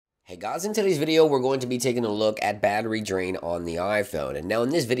Hey guys, in today's video, we're going to be taking a look at battery drain on the iPhone. And now in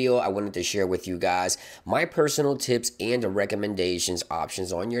this video, I wanted to share with you guys my personal tips and recommendations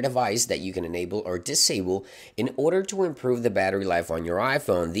options on your device that you can enable or disable in order to improve the battery life on your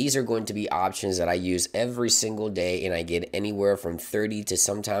iPhone. These are going to be options that I use every single day, and I get anywhere from 30 to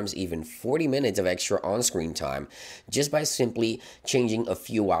sometimes even 40 minutes of extra on-screen time just by simply changing a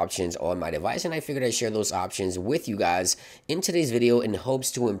few options on my device. And I figured I'd share those options with you guys in today's video in hopes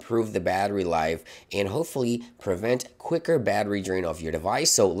to improve the battery life and hopefully prevent quicker battery drain of your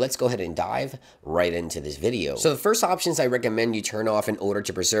device. So let's go ahead and dive right into this video. So the first options I recommend you turn off in order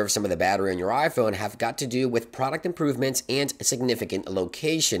to preserve some of the battery on your iPhone have got to do with product improvements and significant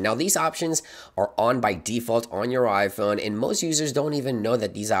location. Now these options are on by default on your iPhone, and most users don't even know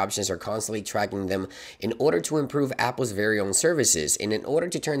that these options are constantly tracking them in order to improve Apple's very own services. And in order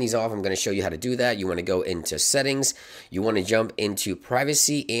to turn these off, I'm going to show you how to do that. You want to go into settings, you want to jump into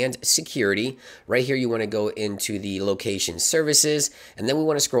privacy and security. Right here you want to go into the location services, and then we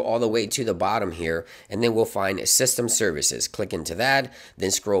want to scroll all the way to the bottom here, and then we'll find system services. Click into that,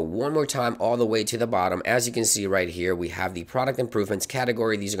 then scroll one more time all the way to the bottom. As you can see right here, we have the product improvements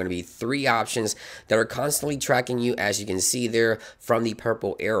category. These are going to be three options that are constantly tracking you, as you can see there from the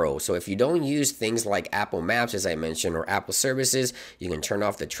purple arrow. So if you don't use things like Apple Maps, as I mentioned, or Apple services, you can turn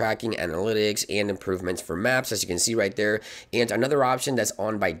off the tracking, analytics, and improvements for maps, as you can see right there. And another option that's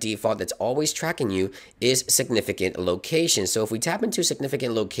on by default that's always tracking you is significant location. So if we tap into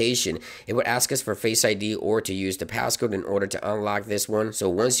significant location, it would ask us for Face ID or to use the passcode in order to unlock this one. So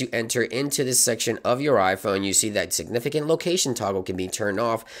once you enter into this section of your iPhone, you see that significant location toggle can be turned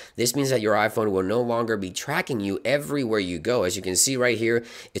off. This means that your iPhone will no longer be tracking you everywhere you go. As you can see right here,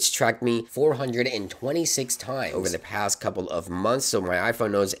 it's tracked me 426 times over the past couple of months. So my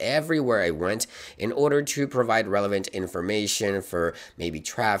iPhone knows everywhere I went in order to provide relevant information for maybe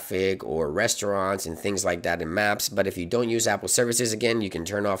traffic or restaurants and things like that in maps. But if you don't use Apple services, again, you can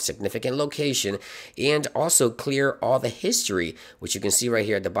turn off significant location and also clear all the history, which you can see right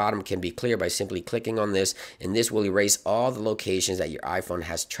here at the bottom can be clear by simply clicking on this, and this will erase all the locations that your iPhone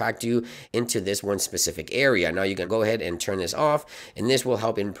has tracked you into this one specific area. Now you can go ahead and turn this off, and this will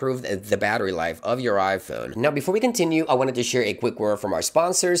help improve the battery life of your iPhone. Now before we continue, I wanted to share a quick word from our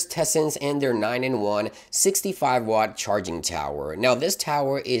sponsors, Tessense, and their 9-in-1 65-watt charging tower. Now this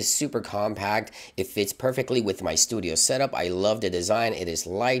tower is super compact. It fits perfectly with my studio setup. I love the design. It is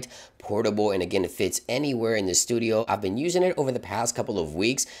light, portable, and again, it fits anywhere in the studio. I've been using it over the past couple of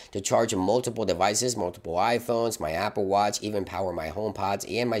weeks to charge multiple devices, multiple iPhones, my Apple Watch, even power my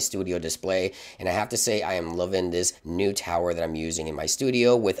HomePods and my studio display. And I have to say, I am loving this new tower that I'm using in my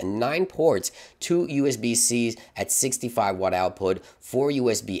studio with 9 ports, 2 USB-Cs at 65 watt output, 4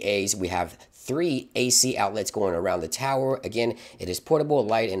 USB-As. We have 3 AC outlets going around the tower. Again, it is portable,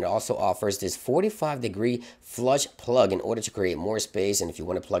 light, and it also offers this 45-degree flush plug in order to create more space. And if you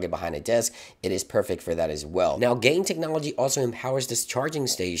want to plug it behind a desk, it is perfect for that as well. Now, Gain technology also empowers this charging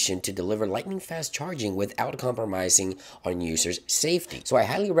station to deliver lightning fast charging without compromising on users' safety. So I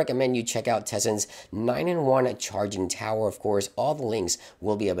highly recommend you check out Tessen's 9-in-1 charging tower. Of course, all the links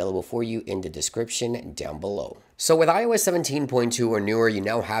will be available for you in the description down below. So with iOS 17.2 or newer, you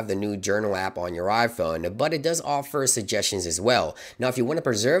now have the new Journal app on your iPhone, but it does offer suggestions as well. Now, if you want to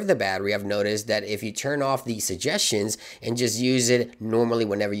preserve the battery, I've noticed that if you turn off the suggestions and just use it normally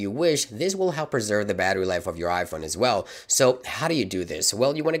whenever you wish, this will help preserve the battery life of your iPhone as well. So how do you do this?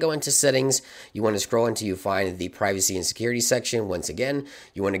 Well, you want to go into settings, you want to scroll until you find the privacy and security section. Once again,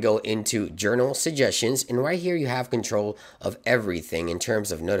 you want to go into Journal suggestions, and right here you have control of everything in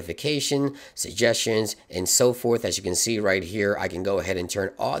terms of notification, suggestions, and so forth. As you can see right here, I can go ahead and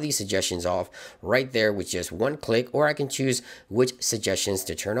turn all these suggestions off right there with just one click, or I can choose which suggestions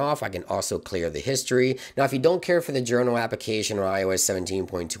to turn off. I can also clear the history. Now, if you don't care for the Journal application on iOS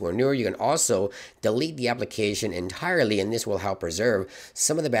 17.2 or newer, you can also delete the application entirely, and this will help preserve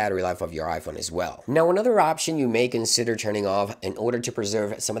some of the battery life of your iPhone as well. Now, another option you may consider turning off in order to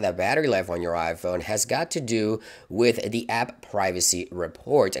preserve some of that battery life on your iPhone has got to do with the app privacy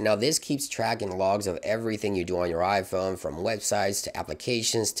report. Now, this keeps track and logs of everything you do on your iPhone, from websites to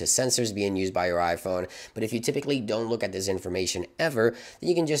applications to sensors being used by your iPhone. But if you typically don't look at this information ever, then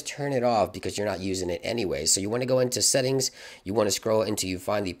you can just turn it off because you're not using it anyway. So you want to go into settings, you want to scroll until you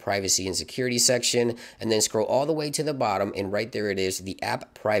find the privacy and security section, and then scroll all the way to the bottom, and right there it is, the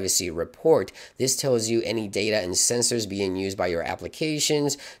app privacy report. This tells you any data and sensors being used by your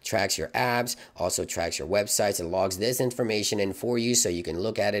applications, tracks your apps, also tracks your websites, and logs this information in for you so you can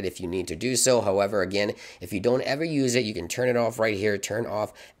look at it if you need to do so. However, again, if you don't ever use it, you can turn it off right here. Turn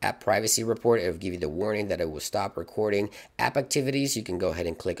off app privacy report. It will give you the warning that it will stop recording app activities. You can go ahead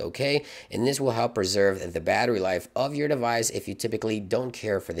and click OK, and this will help preserve the battery life of your device if you typically don't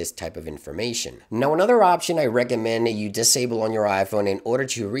care for this type of information. Now, another option I recommend you disable on your iPhone in order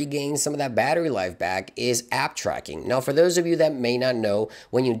to regain some of that battery life back is app tracking. Now, for those of you that may not know,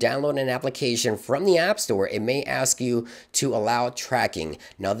 when you download an application from the App Store, it may ask you to allow tracking.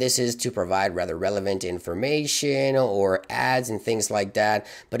 Now, this is to provide rather relevant information or ads and things like that.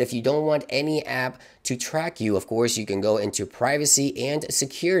 But if you don't want any app to track you, of course, you can go into privacy and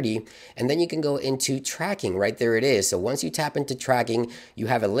security, and then you can go into tracking. Right there it is. So once you tap into tracking, you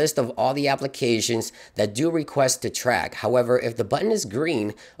have a list of all the applications that do request to track. However, if the button is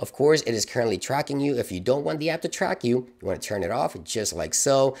green, of course, it is currently tracking you. If you don't want the app to track you, you want to turn it off just like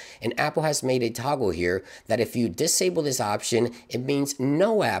so. And Apple has made a toggle here that if you disable this option, it means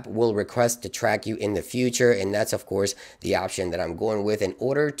no app will request to track you in the future. And that's, of course, the option that I'm going with in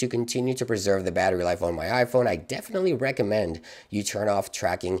order to continue to preserve the battery life on my iPhone. I definitely recommend you turn off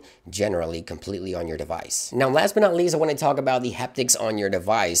tracking generally completely on your device. Now, last but not least, I want to talk about the haptics on your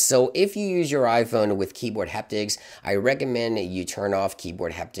device. So if you use your iPhone with keyboard haptics, I recommend you turn off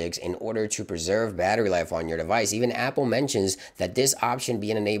keyboard haptics in order to preserve battery life on your device. Even Apple mentions that this option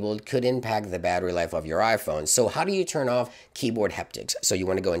being enabled could impact the battery life of your iPhone. So how do you turn off keyboard haptics? So you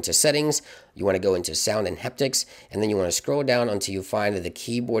want to go into settings, you want to go into sound and haptics, and then you want to scroll down until you find the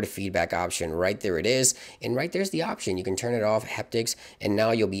keyboard feedback option. Right there it is. And right there's the option. You can turn it off, haptics, and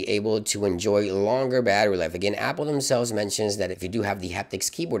now you'll be able to enjoy longer battery life. Again, Apple themselves mentions that if you do have the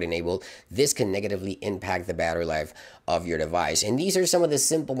haptics keyboard enabled, this can negatively impact the battery life of your device. And these are some of the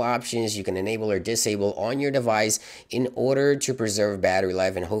simple options you can enable or disable on your device in order to preserve battery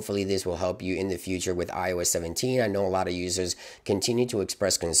life. And hopefully this will help you in the future with iOS 17. I know a lot of users continue to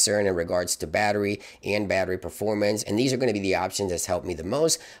express concern in regards to battery and battery performance, and these are going to be the options that's helped me the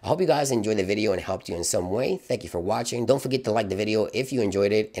most. I hope you guys enjoyed the video and helped you in some way. Thank you for watching. Don't forget to like the video if you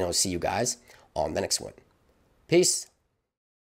enjoyed it, and I'll see you guys on the next one. Peace.